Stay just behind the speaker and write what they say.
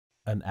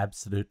An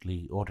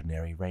Absolutely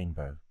Ordinary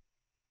Rainbow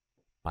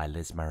by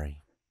Liz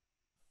Murray.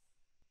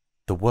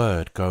 The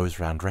word goes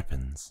round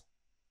Reppin's,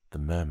 the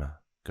murmur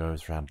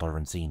goes round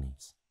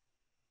Lorenzini's.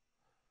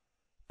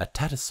 At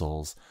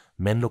Tattersall's,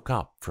 men look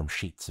up from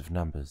sheets of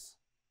numbers.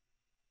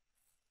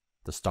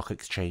 The Stock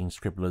Exchange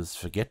scribblers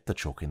forget the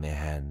chalk in their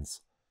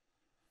hands,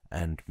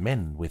 and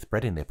men with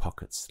bread in their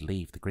pockets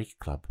leave the Greek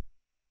Club.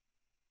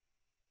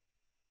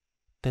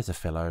 There's a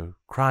fellow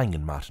crying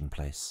in Martin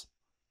Place.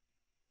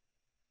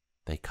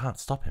 They can't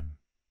stop him.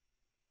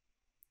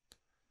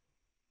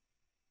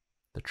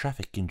 The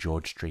traffic in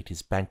George Street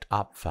is banked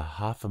up for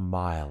half a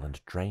mile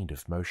and drained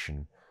of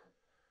motion.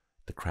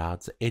 The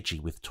crowds are edgy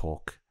with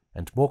talk,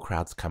 and more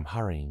crowds come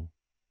hurrying.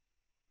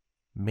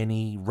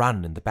 Many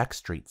run in the back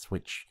streets,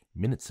 which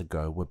minutes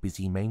ago were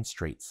busy main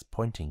streets,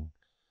 pointing.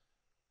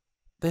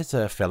 There's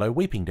a fellow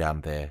weeping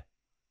down there.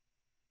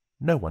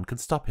 No one can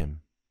stop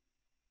him.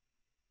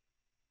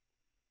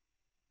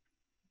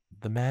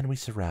 The man we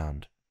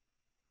surround,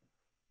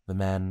 the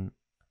man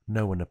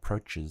no one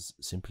approaches,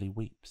 simply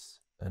weeps,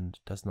 and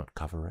does not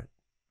cover it.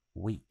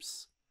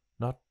 Weeps,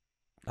 not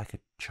like a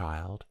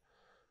child,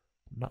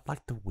 not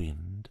like the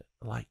wind,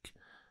 like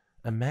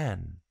a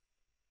man,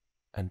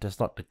 and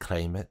does not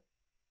declaim it,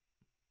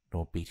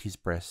 nor beat his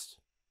breast,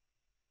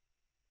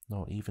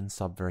 nor even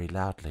sob very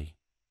loudly.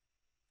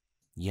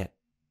 Yet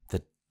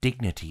the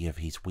dignity of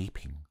his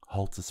weeping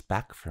holds us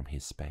back from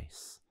his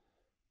space,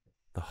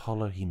 the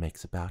hollow he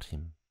makes about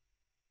him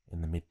in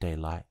the midday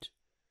light,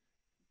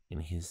 in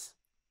his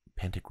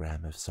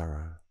pentagram of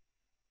sorrow.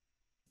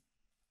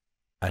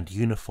 And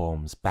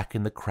uniforms back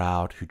in the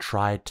crowd who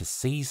tried to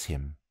seize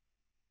him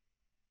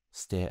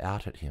stare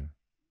out at him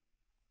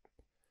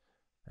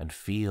and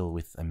feel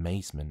with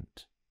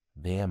amazement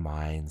their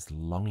minds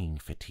longing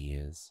for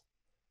tears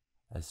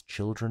as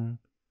children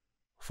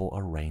for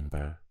a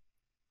rainbow.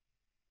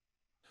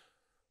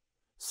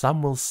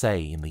 Some will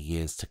say in the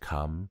years to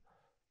come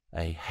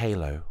a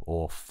halo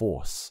or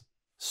force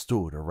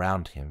stood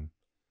around him.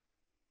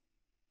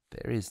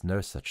 There is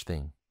no such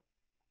thing.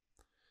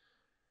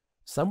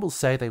 Some will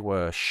say they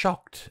were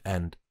shocked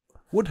and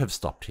would have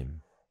stopped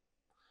him.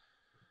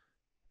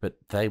 But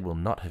they will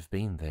not have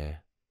been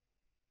there.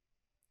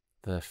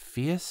 The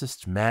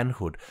fiercest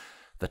manhood,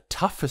 the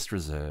toughest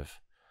reserve,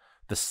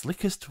 the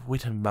slickest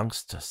wit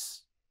amongst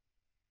us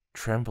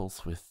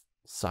trembles with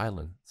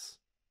silence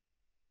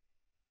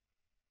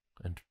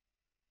and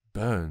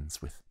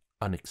burns with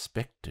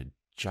unexpected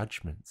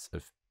judgments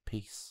of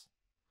peace.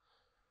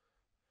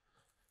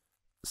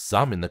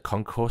 Some in the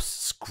concourse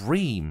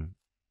scream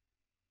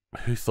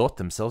who thought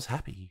themselves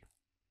happy.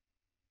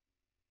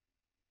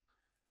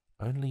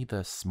 Only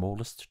the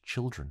smallest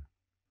children,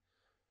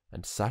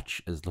 and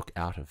such as look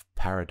out of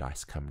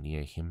paradise, come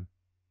near him,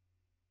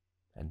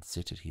 and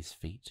sit at his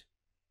feet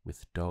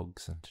with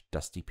dogs and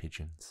dusty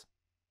pigeons.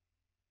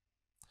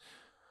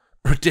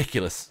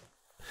 "Ridiculous,"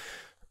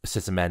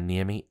 says a man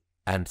near me,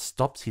 and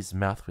stops his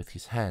mouth with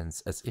his hands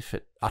as if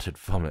it uttered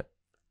vomit.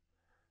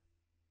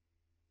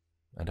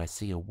 And I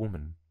see a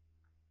woman,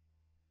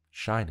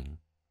 shining,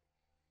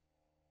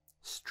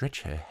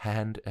 stretch her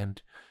hand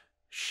and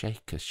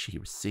shake as she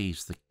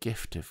receives the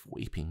gift of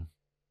weeping.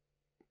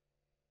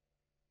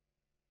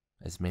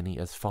 As many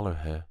as follow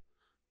her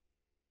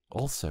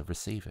also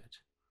receive it.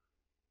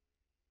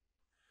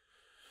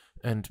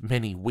 And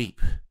many weep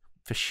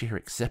for sheer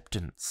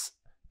acceptance,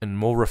 and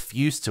more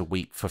refuse to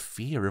weep for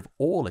fear of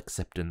all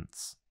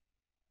acceptance.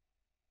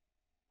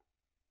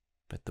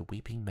 But the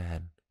weeping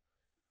man,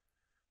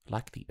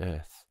 like the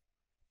earth,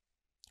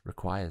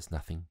 requires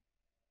nothing.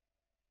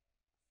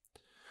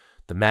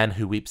 The man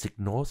who weeps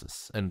ignores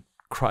us and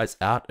cries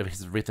out of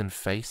his writhen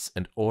face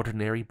and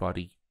ordinary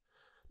body,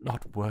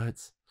 not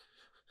words,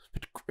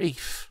 but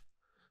grief,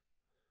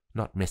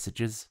 not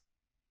messages,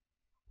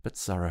 but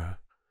sorrow,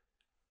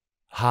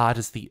 hard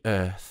as the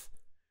earth,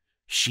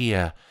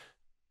 sheer,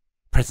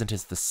 present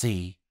as the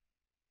sea.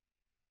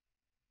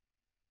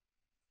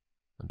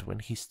 And when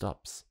he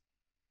stops,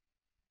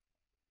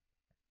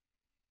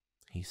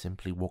 he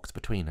simply walks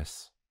between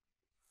us,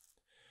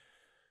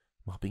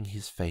 mopping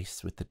his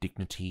face with the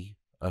dignity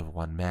of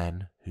one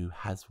man who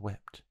has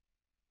wept,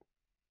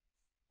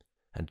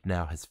 and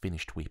now has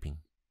finished weeping.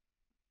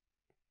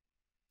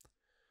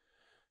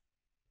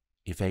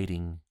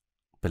 Evading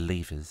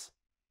believers,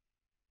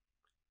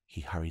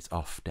 he hurries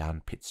off down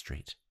Pitt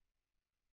Street.